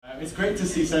It's great to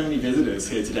see so many visitors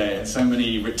here today and so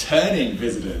many returning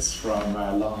visitors from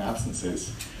long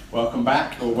absences. Welcome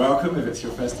back, or welcome if it's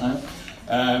your first time.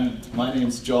 My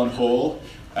name's John Hall.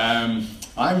 I'm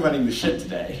running the ship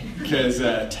today because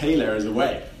Taylor is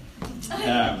away.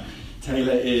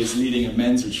 Taylor is leading a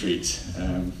men's retreat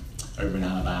over in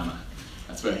Alabama.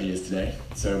 That's where he is today,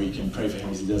 so we can pray for him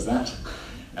as he does that.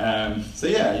 So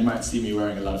yeah, you might see me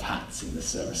wearing a lot of hats in this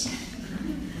service.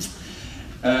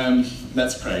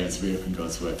 Let's pray as we open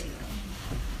God's Word together.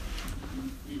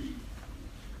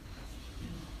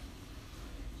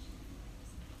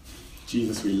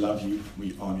 Jesus, we love you,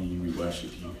 we honour you, we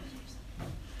worship you.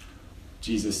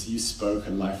 Jesus, you spoke a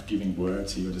life-giving word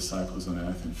to your disciples on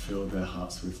earth and filled their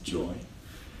hearts with joy.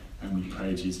 And we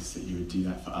pray, Jesus, that you would do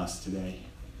that for us today.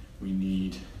 We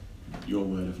need your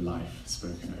word of life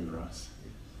spoken over us.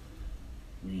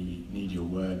 We need your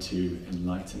word to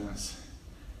enlighten us,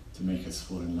 to make us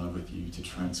fall in love with you, to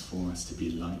transform us to be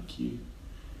like you,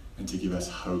 and to give us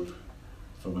hope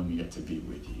for when we get to be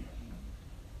with you.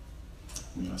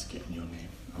 We ask it in your name.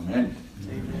 Amen.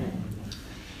 Amen.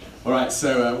 All right,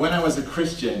 so when I was a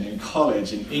Christian in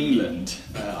college in England,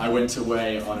 I went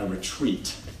away on a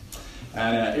retreat.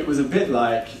 And it was a bit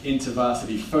like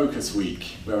InterVarsity Focus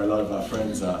Week, where a lot of our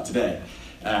friends are today.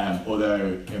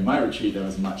 Although in my retreat there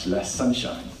was much less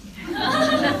sunshine.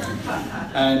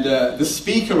 And the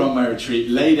speaker on my retreat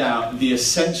laid out the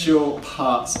essential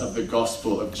parts of the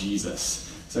gospel of Jesus.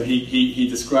 So he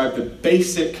described the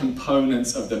basic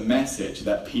components of the message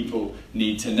that people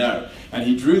need to know. And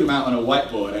he drew them out on a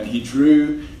whiteboard, and he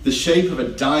drew the shape of a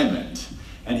diamond.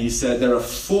 And he said there are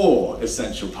 4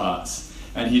 essential parts.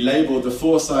 And he labeled the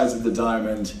 4 sides of the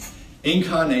diamond: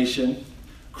 incarnation,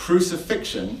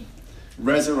 crucifixion,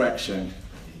 resurrection,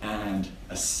 and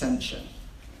ascension.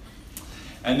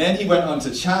 And then he went on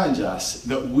to challenge us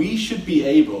that we should be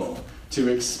able to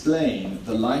explain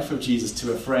the life of Jesus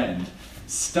to a friend,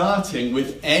 starting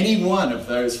with any one of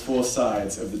those 4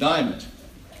 sides of the diamond.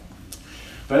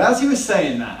 But as he was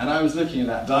saying that, and I was looking at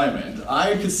that diamond,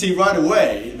 I could see right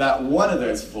away that one of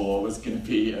those 4 was going to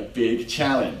be a big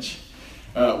challenge.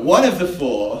 One of the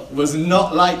 4 was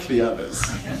not like the others.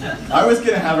 I was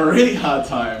going to have a really hard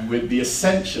time with the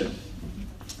ascension,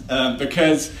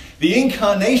 because the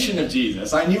incarnation of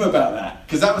Jesus, I knew about that,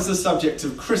 because that was the subject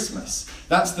of Christmas.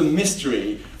 That's the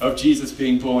mystery of Jesus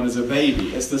being born as a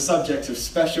baby. It's the subject of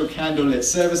special candlelit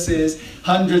services,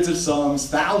 hundreds of songs,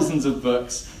 thousands of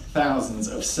books, thousands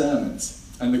of sermons.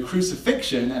 And the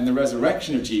crucifixion and the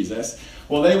resurrection of Jesus,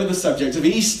 well, they were the subject of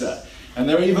Easter. And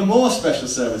there were even more special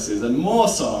services and more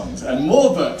songs and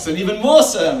more books and even more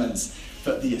sermons.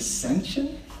 But the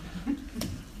ascension?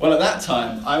 Well, at that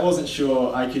time, I wasn't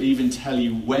sure I could even tell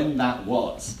you when that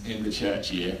was in the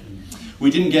church year. We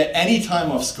didn't get any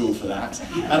time off school for that.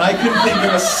 And I couldn't think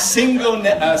of a single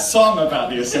song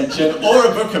about the ascension or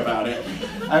a book about it.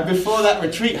 And before that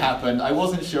retreat happened, I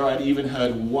wasn't sure I'd even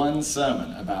heard one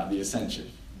sermon about the ascension.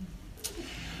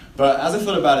 But as I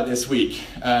thought about it this week,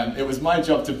 it was my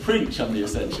job to preach on the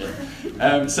ascension.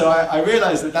 So I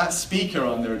realized that speaker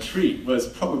on the retreat was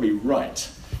probably right.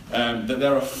 That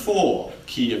there are 4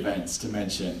 key events to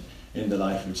mention in the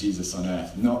life of Jesus on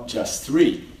earth, not just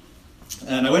 3.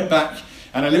 And I went back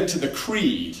and I looked at the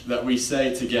creed that we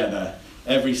say together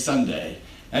every Sunday,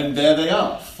 and there they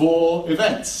are, 4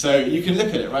 events. So you can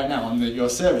look at it right now on your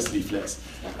service leaflets.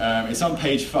 It's on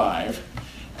page 5.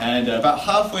 And about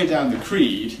halfway down the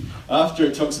creed, after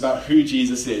it talks about who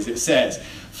Jesus is, it says,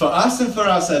 "For us and for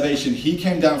our salvation, he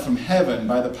came down from heaven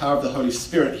by the power of the Holy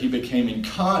Spirit. He became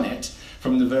incarnate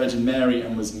from the Virgin Mary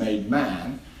and was made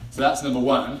man." So that's number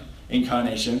 1,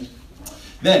 incarnation.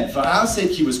 Then, for our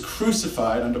sake, he was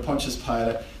crucified under Pontius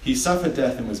Pilate. He suffered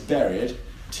death and was buried.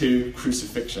 2,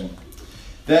 crucifixion.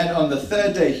 Then on the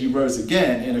 3rd day, he rose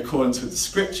again in accordance with the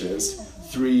scriptures.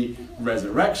 3,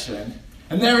 resurrection.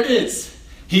 And there it is.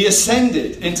 He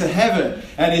ascended into heaven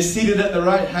and is seated at the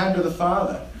right hand of the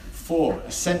Father. 4,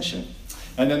 ascension.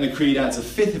 And then the creed adds a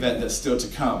 5th event that's still to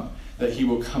come, that he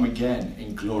will come again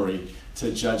in glory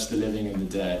to judge the living and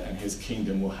the dead, and his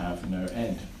kingdom will have no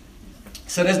end.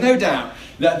 So there's no doubt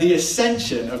that the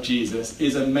ascension of Jesus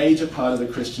is a major part of the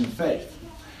Christian faith.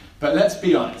 But let's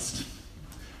be honest,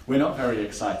 we're not very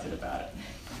excited about it.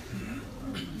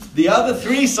 The other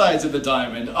 3 sides of the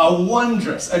diamond are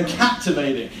wondrous and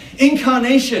captivating.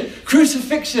 Incarnation,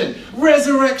 crucifixion,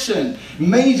 resurrection.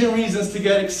 Major reasons to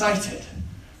get excited.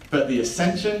 But the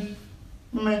ascension?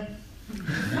 Meh.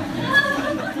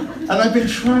 And I've been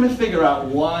trying to figure out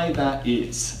why that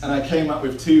is. And I came up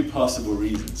with 2 possible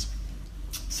reasons.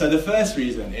 So the first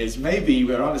reason is maybe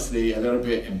we're honestly a little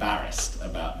bit embarrassed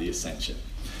about the ascension.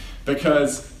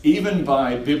 because even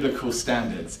by biblical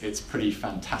standards, it's pretty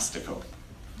fantastical.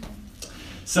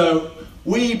 So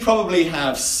we probably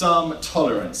have some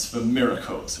tolerance for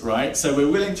miracles, right? So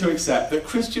we're willing to accept that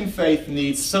Christian faith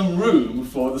needs some room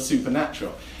for the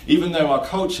supernatural, even though our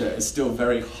culture is still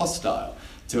very hostile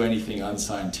to anything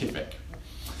unscientific.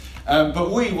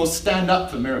 But we will stand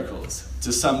up for miracles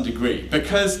to some degree,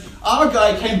 because our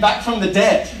guy came back from the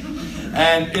dead,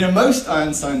 and in a most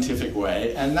unscientific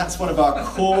way, and that's one of our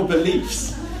core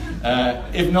beliefs.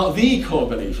 If not the core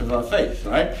belief of our faith,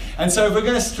 right? And so if we're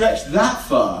going to stretch that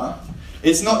far,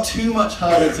 it's not too much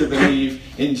harder to believe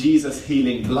in Jesus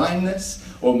healing blindness,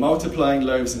 or multiplying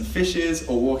loaves and fishes,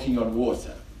 or walking on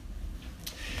water.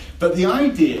 But the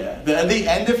idea that at the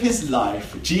end of his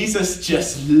life, Jesus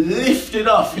just lifted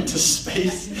off into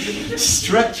space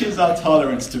stretches our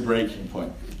tolerance to breaking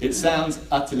point. It sounds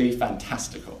utterly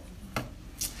fantastical.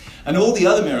 And all the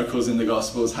other miracles in the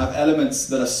Gospels have elements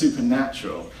that are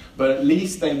supernatural, but at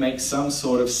least they make some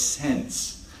sort of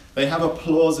sense. They have a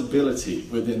plausibility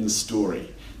within the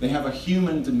story. They have a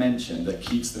human dimension that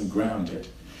keeps them grounded.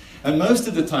 And most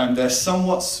of the time, they're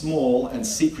somewhat small and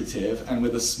secretive and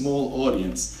with a small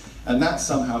audience, and that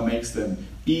somehow makes them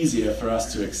easier for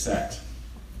us to accept.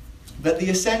 But the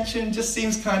ascension just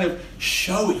seems kind of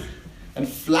showy and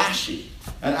flashy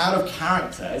and out of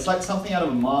character. It's like something out of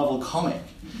a Marvel comic.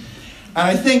 And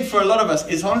I think for a lot of us,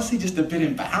 it's honestly just a bit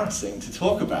embarrassing to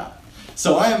talk about.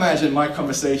 So I imagine my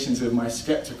conversations with my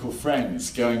skeptical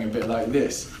friends going a bit like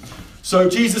this. So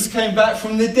Jesus came back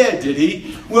from the dead, did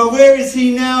he? Well, where is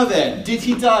he now then? Did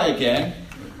he die again?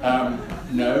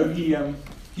 No, he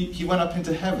went up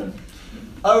into heaven.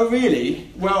 Oh,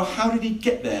 really? Well, how did he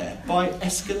get there? By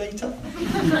escalator?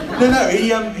 No,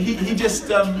 he just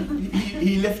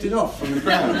he lifted off from the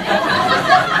ground.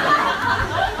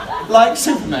 Like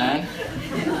Superman.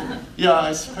 Yeah,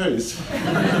 I suppose.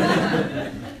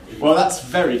 Well, that's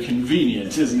very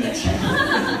convenient, isn't it?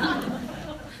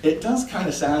 It does kind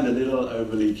of sound a little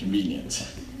overly convenient.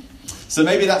 So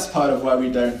maybe that's part of why we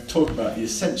don't talk about the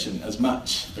ascension as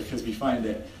much, because we find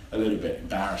it a little bit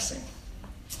embarrassing.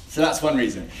 So that's one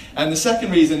reason. And the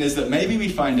second reason is that maybe we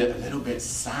find it a little bit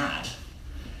sad.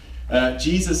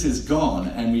 Jesus is gone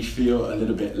and we feel a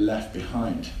little bit left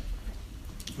behind.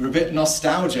 We're a bit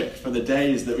nostalgic for the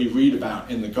days that we read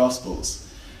about in the Gospels,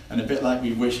 and a bit like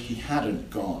we wish he hadn't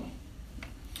gone.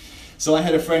 So I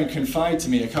had a friend confide to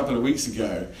me a couple of weeks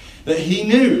ago that he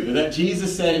knew that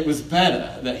Jesus said it was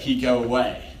better that he go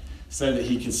away so that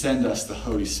he could send us the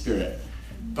Holy Spirit.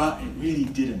 But it really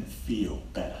didn't feel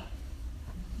better.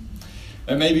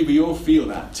 And maybe we all feel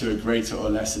that to a greater or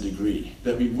lesser degree,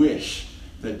 that we wish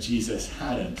that Jesus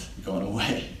hadn't gone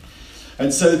away.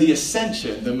 And so the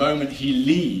ascension, the moment he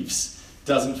leaves,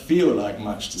 doesn't feel like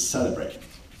much to celebrate.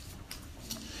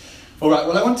 All right,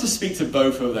 well, I want to speak to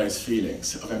both of those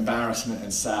feelings of embarrassment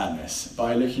and sadness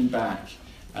by looking back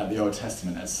at the Old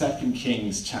Testament, at 2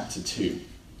 Kings chapter 2.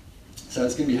 So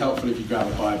it's going to be helpful if you grab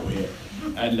a Bible here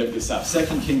and look this up. 2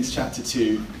 Kings chapter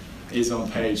 2 is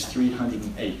on page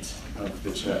 308 of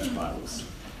the church Bibles.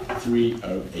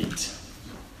 308.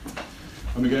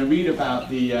 And we're going to read about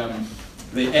the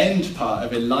end part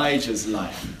of Elijah's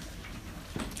life.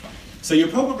 So you're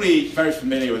probably very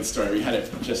familiar with the story. We had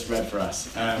it just read for us.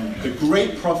 The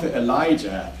great prophet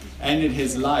Elijah ended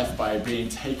his life by being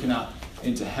taken up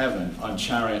into heaven on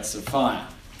chariots of fire.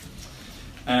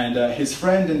 And his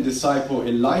friend and disciple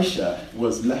Elisha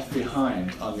was left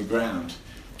behind on the ground,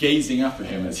 gazing up at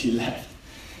him as he left.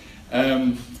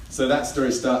 So that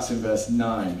story starts in verse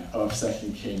 9 of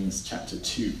 2 Kings chapter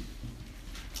 2.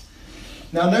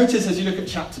 Now notice as you look at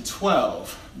chapter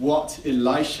 12, what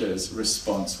Elisha's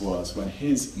response was when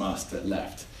his master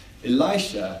left.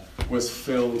 Elisha was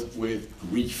filled with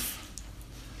grief.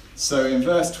 So in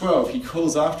verse 12, he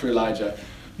calls after Elijah,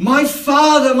 "My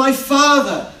father, my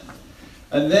father!"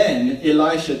 And then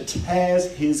Elisha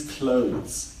tears his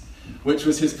clothes, which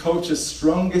was his culture's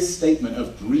strongest statement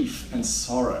of grief and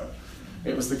sorrow.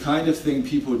 It was the kind of thing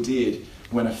people did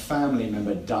when a family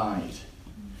member died.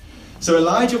 So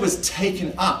Elijah was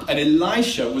taken up, and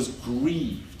Elisha was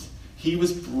grieved. He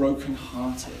was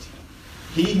brokenhearted.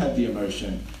 He had the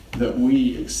emotion that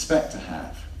we expect to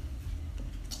have.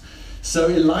 So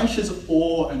Elisha's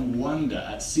awe and wonder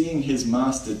at seeing his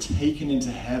master taken into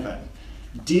heaven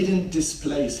didn't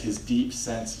displace his deep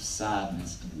sense of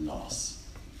sadness and loss.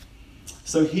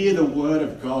 So here the word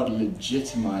of God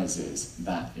legitimizes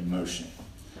that emotion.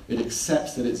 It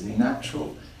accepts that it's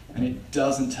natural, and it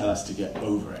doesn't tell us to get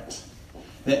over it.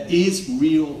 There is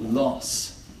real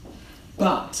loss,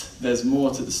 but there's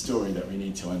more to the story that we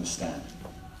need to understand.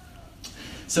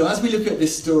 So as we look at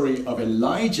this story of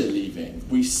Elijah leaving,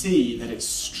 we see that it's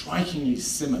strikingly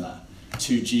similar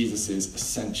to Jesus'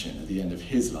 ascension at the end of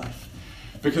his life.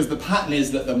 Because the pattern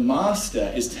is that the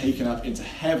master is taken up into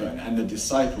heaven and the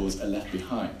disciples are left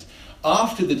behind.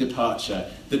 After the departure,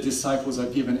 the disciples are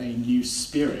given a new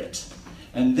spirit.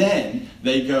 And then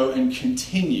they go and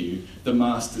continue the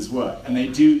master's work. And they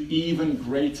do even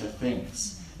greater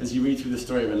things. As you read through the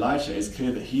story of Elisha, it's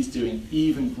clear that he's doing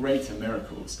even greater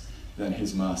miracles than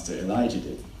his master Elijah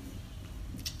did.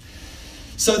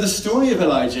 So the story of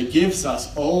Elijah gives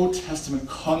us Old Testament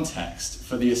context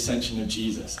for the ascension of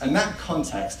Jesus. And that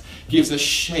context gives a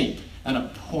shape and a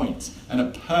point and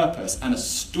a purpose and a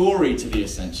story to the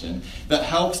ascension that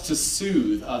helps to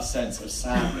soothe our sense of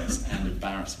sadness and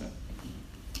embarrassment.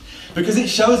 Because it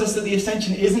shows us that the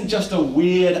ascension isn't just a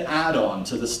weird add-on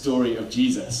to the story of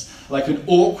Jesus, like an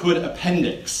awkward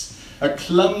appendix, a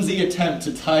clumsy attempt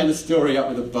to tie the story up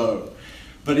with a bow.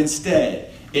 But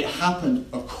instead, it happened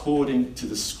according to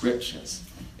the scriptures.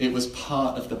 It was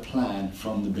part of the plan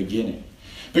from the beginning.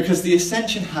 Because the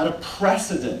ascension had a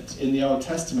precedent in the Old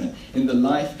Testament, in the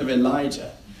life of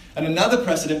Elijah. And another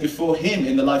precedent before him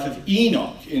in the life of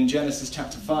Enoch in Genesis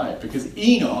chapter 5. Because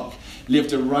Enoch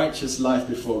lived a righteous life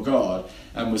before God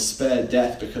and was spared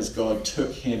death because God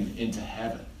took him into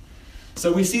heaven.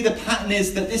 So we see the pattern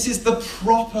is that this is the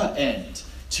proper end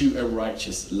to a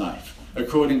righteous life,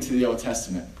 according to the Old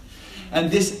Testament.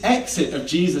 And this exit of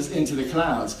Jesus into the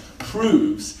clouds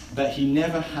proves that he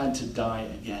never had to die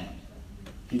again.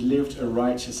 He lived a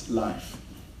righteous life.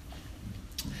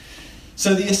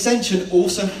 So the ascension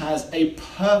also has a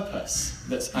purpose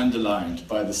that's underlined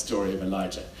by the story of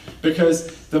Elijah.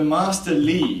 Because the master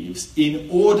leaves in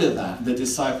order that the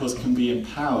disciples can be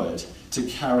empowered to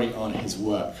carry on his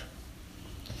work.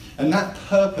 And that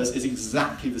purpose is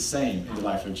exactly the same in the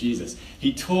life of Jesus.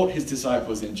 He taught his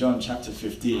disciples in John chapter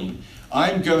 15,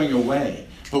 I'm going away,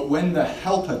 but when the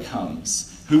Helper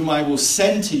comes, whom I will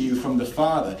send to you from the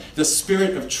Father, the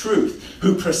Spirit of truth,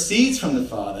 who proceeds from the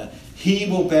Father, he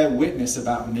will bear witness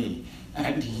about me,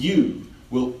 and you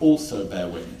will also bear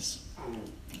witness,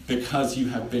 because you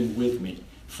have been with me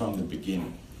from the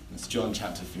beginning. That's John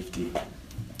chapter 15.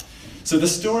 So the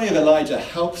story of Elijah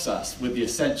helps us with the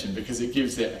ascension because it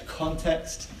gives it a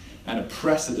context and a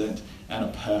precedent and a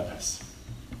purpose.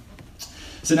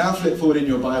 So now flip forward in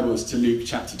your Bibles to Luke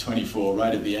chapter 24,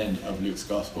 right at the end of Luke's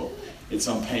Gospel. It's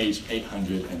on page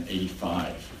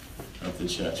 885 of the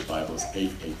church Bibles,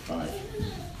 885.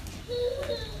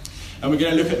 And we're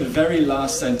going to look at the very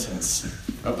last sentence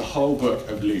of the whole book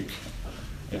of Luke.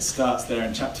 It starts there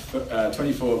in chapter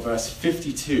 24, verse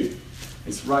 52.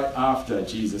 It's right after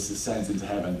Jesus ascends into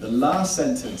heaven. The last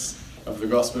sentence of the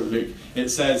Gospel of Luke, it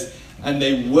says, and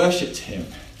they worshipped him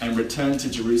and returned to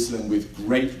Jerusalem with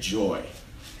great joy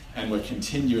and were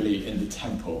continually in the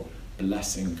temple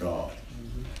blessing God.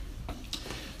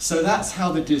 So that's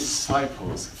how the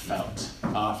disciples felt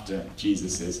after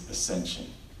Jesus' ascension.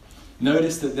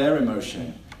 Notice that their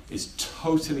emotion is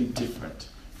totally different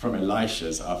from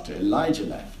Elisha's after Elijah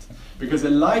left. Because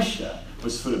Elisha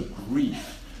was full of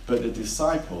grief, but the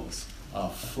disciples are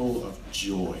full of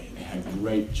joy. They have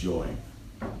great joy.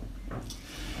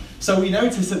 So we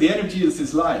notice at the end of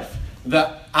Jesus' life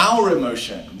that our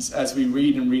emotions, as we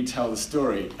read and retell the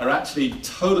story, are actually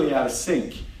totally out of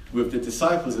sync with the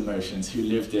disciples' emotions who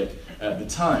lived it at the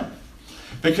time.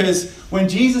 Because when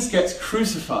Jesus gets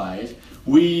crucified,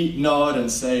 we nod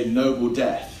and say, noble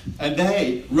death. And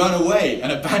they run away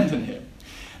and abandon him.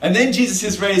 And then Jesus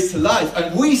is raised to life,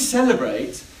 and we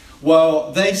celebrate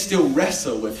while they still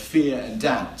wrestle with fear and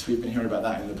doubt. We've been hearing about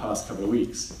that in the past couple of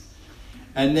weeks.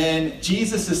 And then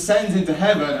Jesus ascends into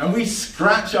heaven, and we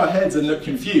scratch our heads and look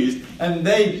confused, and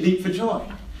they leap for joy.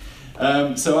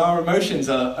 So our emotions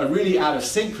are really out of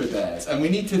sync with theirs, and we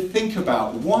need to think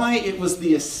about why it was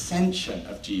the ascension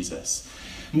of Jesus,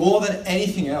 more than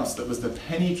anything else, that was the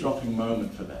penny-dropping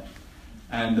moment for them,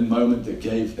 and the moment that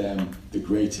gave them the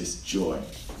greatest joy.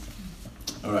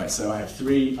 All right, so I have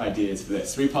three ideas for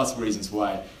this, three possible reasons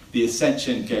why the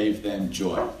ascension gave them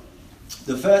joy.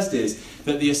 The first is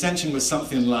that the ascension was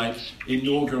something like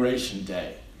inauguration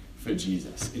day for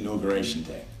Jesus, inauguration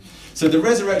day. So the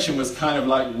resurrection was kind of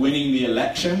like winning the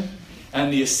election,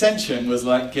 and the ascension was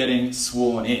like getting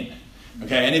sworn in.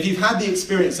 Okay, and if you've had the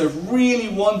experience of really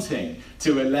wanting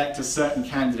to elect a certain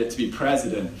candidate to be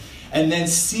president, and then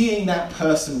seeing that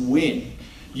person win,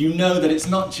 you know that it's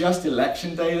not just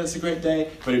election day that's a great day,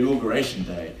 but inauguration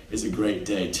day is a great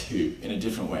day too, in a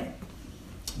different way.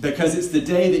 Because it's the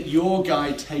day that your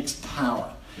guy takes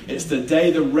power. It's the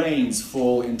day the reins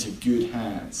fall into good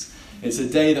hands. It's a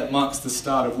day that marks the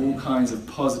start of all kinds of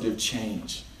positive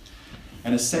change.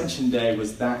 And Ascension Day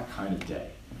was that kind of day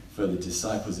for the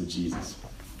disciples of Jesus.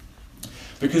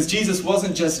 Because Jesus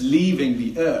wasn't just leaving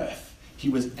the earth, he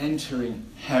was entering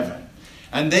heaven.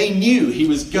 And they knew he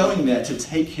was going there to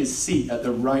take his seat at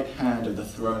the right hand of the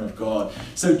throne of God.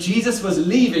 So Jesus was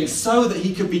leaving so that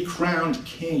he could be crowned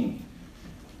king.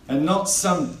 And not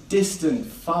some distant,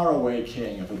 faraway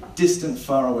king of a distant,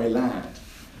 faraway land,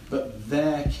 but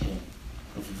their king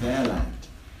of their land.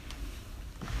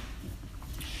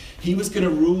 He was going to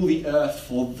rule the earth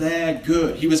for their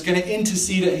good. He was going to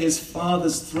intercede at his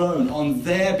Father's throne on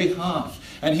their behalf.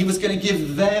 And he was going to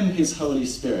give them his Holy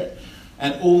Spirit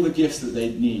and all the gifts that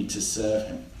they'd need to serve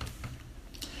him.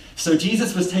 So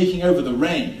Jesus was taking over the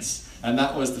reins, and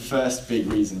that was the first big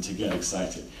reason to get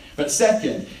excited. But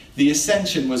second, the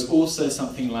ascension was also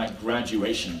something like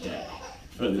graduation day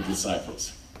for the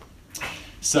disciples.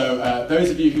 So those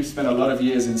of you who've spent a lot of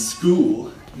years in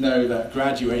school know that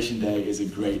graduation day is a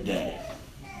great day.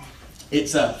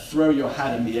 It's a throw your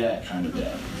hat in the air kind of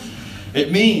day. It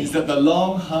means that the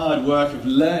long, hard work of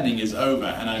learning is over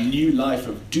and a new life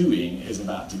of doing is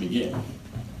about to begin.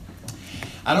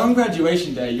 And on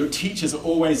graduation day, your teachers are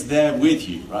always there with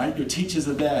you, right? Your teachers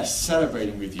are there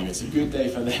celebrating with you. It's a good day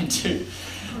for them too.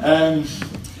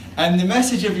 And the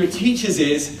message of your teachers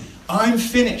is, I'm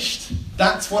finished.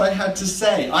 That's what I had to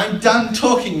say. I'm done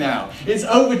talking now. It's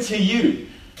over to you.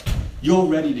 You're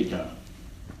ready to go.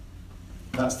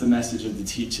 That's the message of the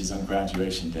teachers on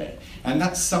graduation day. And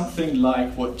that's something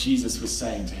like what Jesus was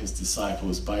saying to his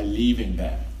disciples by leaving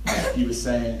them. He was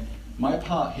saying, my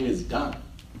part here is done.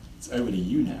 It's over to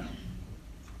you now.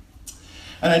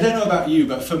 And I don't know about you,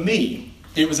 but for me,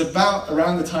 it was about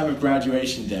around the time of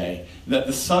graduation day that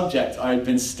the subject I had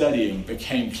been studying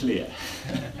became clear.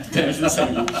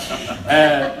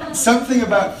 Something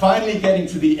about finally getting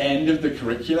to the end of the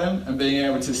curriculum and being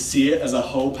able to see it as a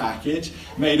whole package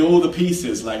made all the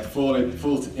pieces like fall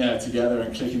together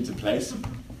and click into place.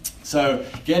 So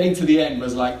getting to the end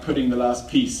was like putting the last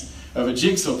piece of a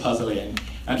jigsaw puzzle in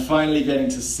and finally getting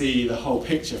to see the whole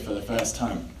picture for the first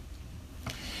time.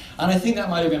 And I think that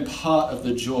might have been part of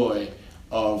the joy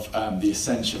of the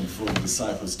ascension for the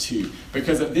disciples too.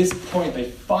 Because at this point,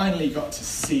 they finally got to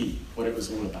see what it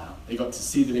was all about. They got to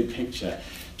see the big picture.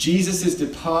 Jesus'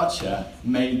 departure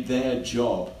made their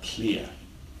job clear.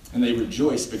 And they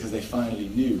rejoiced because they finally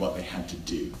knew what they had to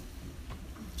do.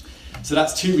 So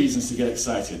that's two reasons to get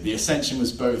excited. The ascension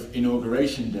was both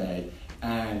inauguration day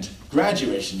and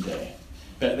graduation day.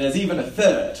 But there's even a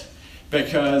third,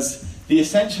 because the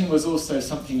ascension was also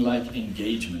something like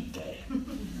engagement day.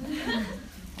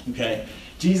 Okay,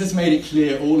 Jesus made it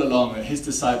clear all along that his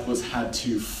disciples had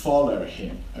to follow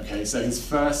him. Okay, so his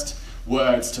first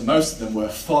words to most of them were,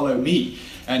 follow me.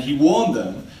 And he warned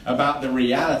them about the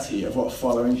reality of what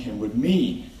following him would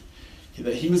mean.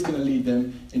 That he was going to lead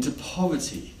them into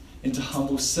poverty, into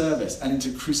humble service, and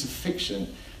into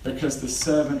crucifixion, because the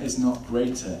servant is not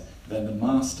greater than the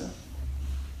master.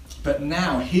 But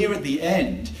now, here at the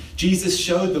end, Jesus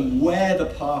showed them where the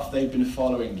path they'd been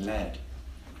following led.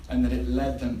 And that it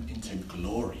led them into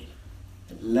glory.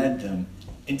 It led them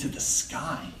into the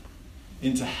sky,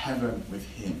 into heaven with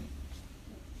him.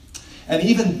 And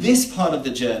even this part of the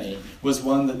journey was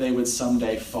one that they would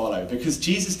someday follow. Because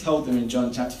Jesus told them in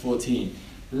John chapter 14,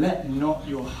 let not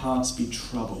your hearts be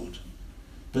troubled.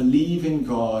 Believe in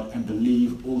God and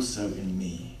believe also in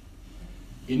me.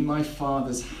 In my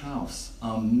Father's house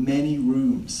are many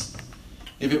rooms.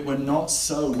 If it were not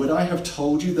so, would I have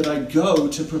told you that I go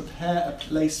to prepare a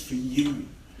place for you?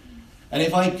 And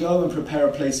if I go and prepare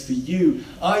a place for you,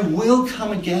 I will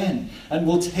come again and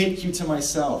will take you to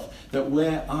myself, that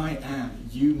where I am,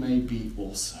 you may be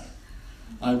also.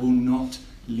 I will not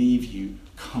leave you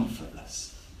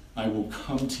comfortless. I will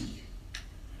come to you.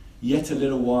 Yet a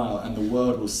little while, and the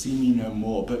world will see me no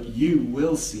more, but you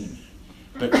will see me.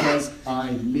 Because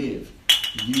I live,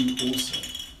 you also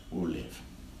will live.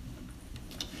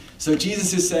 So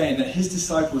Jesus is saying that his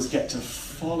disciples get to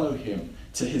follow him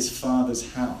to his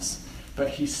Father's house. But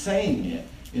he's saying it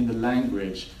in the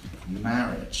language of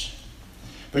marriage.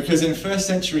 Because in first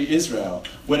century Israel,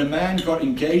 when a man got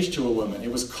engaged to a woman,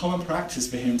 it was common practice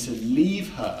for him to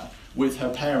leave her with her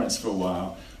parents for a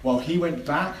while he went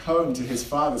back home to his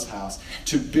father's house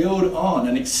to build on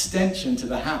an extension to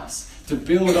the house, to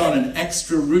build on an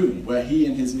extra room where he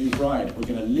and his new bride were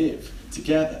going to live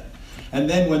together. And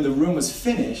then when the room was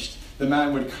finished, the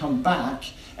man would come back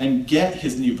and get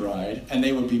his new bride, and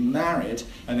they would be married,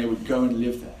 and they would go and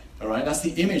live there. All right? That's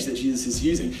the image that Jesus is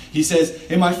using. He says,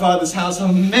 in my Father's house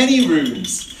are many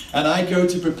rooms, and I go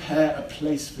to prepare a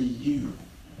place for you.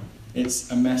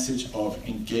 It's a message of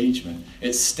engagement.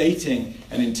 It's stating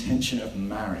an intention of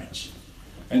marriage.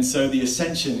 And so the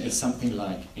ascension is something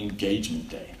like engagement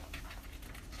day.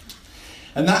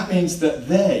 And that means that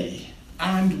they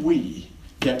and we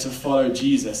get to follow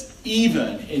Jesus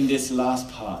even in this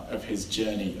last part of his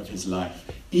journey, of his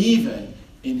life, even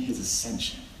in his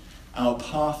ascension. Our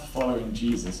path following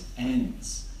Jesus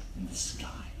ends in the sky.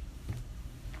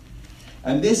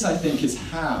 And this, I think, is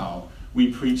how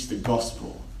we preach the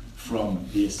gospel from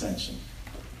the ascension.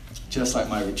 Just like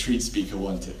my retreat speaker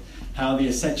wanted. How the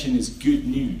ascension is good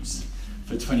news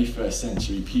for 21st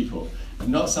century people, and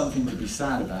not something to be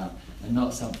sad about, and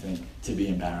not something to be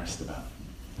embarrassed about.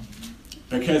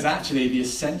 Because actually the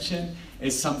ascension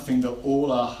is something that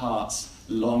all our hearts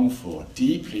long for,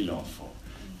 deeply long for,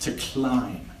 to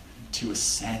climb, to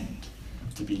ascend,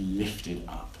 to be lifted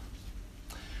up.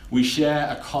 We share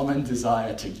a common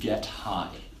desire to get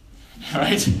high,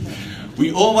 right?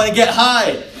 We all want to get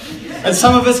high. And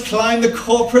some of us climb the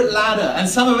corporate ladder, and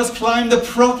some of us climb the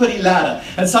property ladder,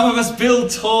 and some of us build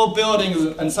tall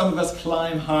buildings, and some of us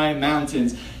climb high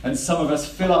mountains, and some of us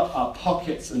fill up our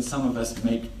pockets, and some of us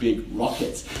make big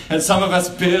rockets, and some of us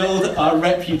build our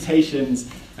reputations,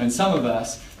 and some of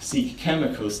us seek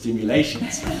chemical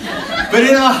stimulations. But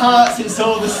in our hearts, it's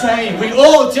all the same. We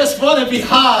all just want to be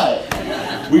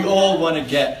high. We all want to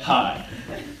get high.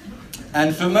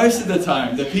 And for most of the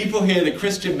time, the people hear the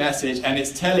Christian message and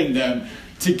it's telling them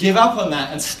to give up on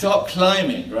that and stop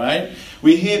climbing, right?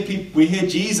 We hear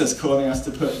Jesus calling us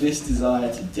to put this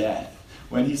desire to death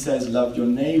when he says, love your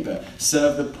neighbor,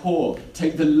 serve the poor,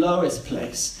 take the lowest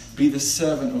place, be the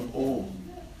servant of all.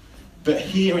 But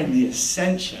here in the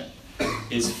ascension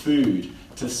is food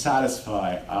to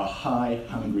satisfy our high,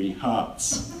 hungry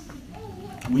hearts.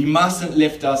 We mustn't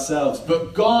lift ourselves,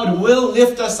 but God will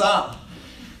lift us up.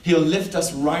 He'll lift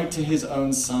us right to his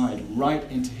own side, right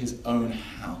into his own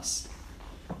house.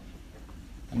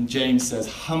 And James says,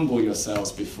 humble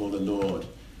yourselves before the Lord,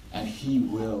 and he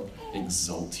will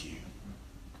exalt you.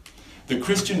 The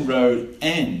Christian road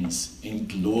ends in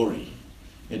glory.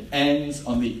 It ends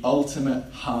on the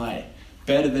ultimate high,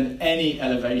 better than any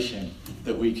elevation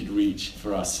that we could reach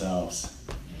for ourselves.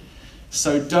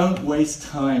 So don't waste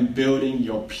time building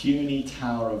your puny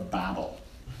Tower of Babel,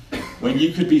 when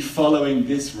you could be following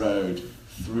this road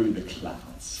through the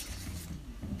clouds.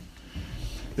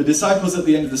 The disciples at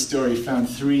the end of the story found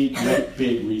three great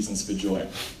big reasons for joy.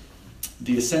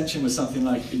 The ascension was something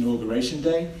like inauguration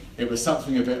day, it was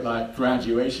something a bit like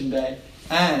graduation day,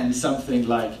 and something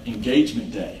like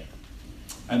engagement day.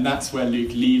 And that's where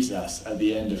Luke leaves us at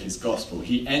the end of his gospel.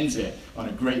 He ends it on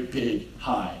a great big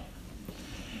high.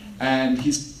 And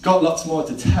he's got lots more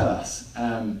to tell us,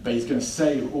 but he's going to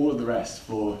save all of the rest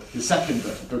for the second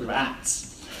book, the book of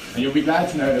Acts. And you'll be glad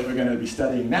to know that we're going to be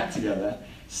studying that together,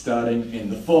 starting in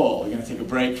the fall. We're going to take a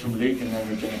break from Luke, and then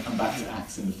we're going to come back to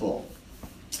Acts in the fall.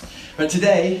 But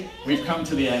today, we've come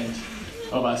to the end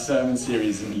of our sermon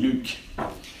series in Luke.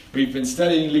 We've been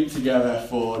studying Luke together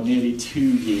for nearly 2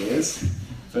 years,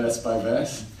 verse by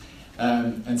verse.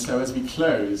 And so as we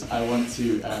close, I want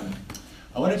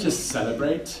to just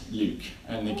celebrate Luke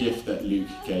and the gift that Luke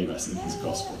gave us in his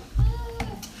gospel.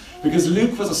 Because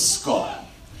Luke was a scholar,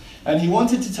 and he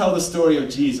wanted to tell the story of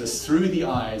Jesus through the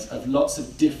eyes of lots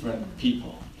of different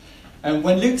people. And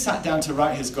when Luke sat down to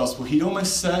write his gospel, he'd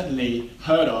almost certainly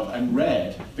heard of and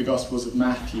read the Gospels of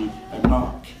Matthew and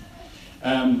Mark.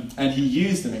 And he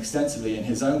used them extensively in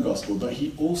his own gospel, but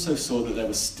he also saw that there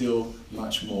was still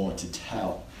much more to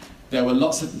tell. There were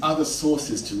lots of other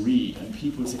sources to read and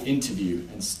people to interview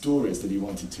and stories that he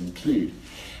wanted to include.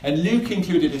 And Luke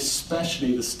included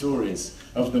especially the stories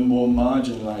of the more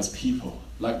marginalized people,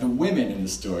 like the women in the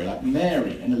story, like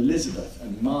Mary and Elizabeth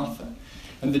and Martha,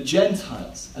 and the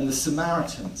Gentiles and the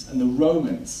Samaritans and the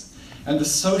Romans, and the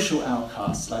social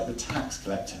outcasts like the tax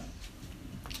collector.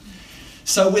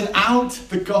 So without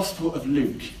the Gospel of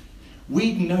Luke,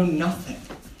 we'd know nothing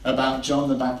about John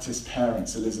the Baptist's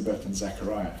parents, Elizabeth and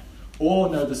Zechariah, or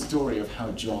know the story of how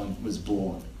John was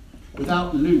born.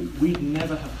 Without Luke, we'd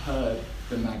never have heard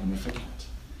the Magnificat,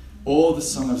 or the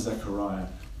Song of Zechariah,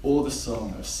 or the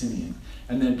Song of Simeon,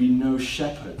 and there'd be no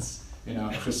shepherds in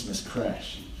our Christmas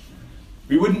creche.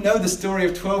 We wouldn't know the story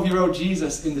of 12-year-old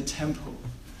Jesus in the temple.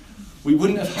 We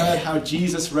wouldn't have heard how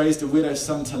Jesus raised a widow's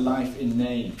son to life in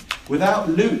Nain. Without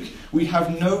Luke, we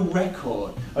have no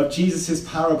record of Jesus'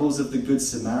 parables of the Good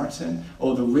Samaritan,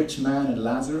 or the rich man and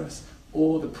Lazarus,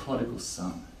 or the prodigal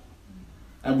son.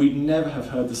 And we'd never have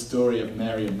heard the story of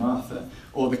Mary and Martha,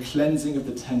 or the cleansing of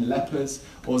the 10 lepers,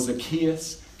 or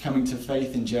Zacchaeus coming to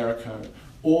faith in Jericho,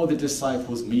 or the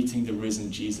disciples meeting the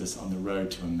risen Jesus on the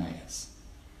road to Emmaus.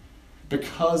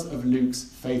 Because of Luke's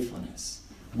faithfulness,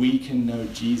 we can know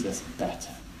Jesus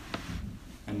better.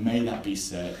 And may that be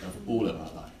said of all of our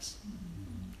lives.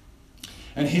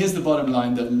 And here's the bottom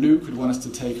line that Luke would want us to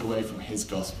take away from his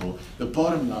gospel. The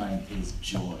bottom line is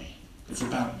joy. It's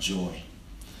about joy.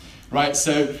 Right,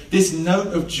 so this note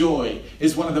of joy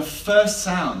is one of the first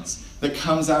sounds that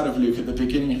comes out of Luke at the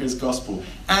beginning of his gospel.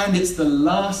 And it's the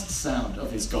last sound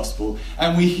of his gospel.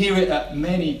 And we hear it at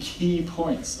many key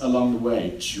points along the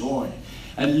way. Joy.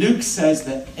 And Luke says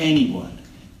that anyone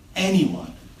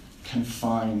can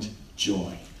find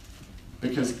joy.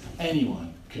 Because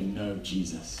anyone can know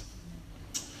Jesus.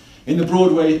 In the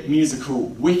Broadway musical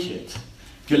Wicked,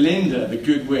 Galinda, the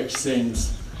good witch,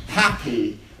 sings,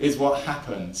 "Happy is what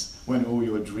happens when all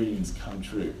your dreams come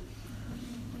true."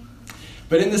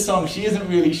 But in the song, she isn't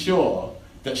really sure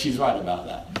that she's right about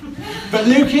that. But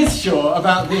Luke is sure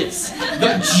about this,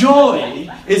 that joy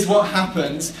is what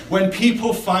happens when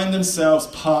people find themselves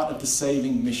part of the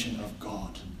saving mission of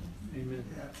God. Amen.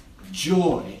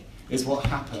 Joy is what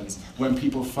happens when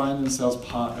people find themselves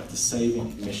part of the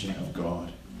saving mission of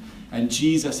God. And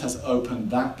Jesus has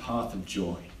opened that path of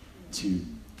joy to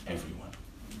everyone.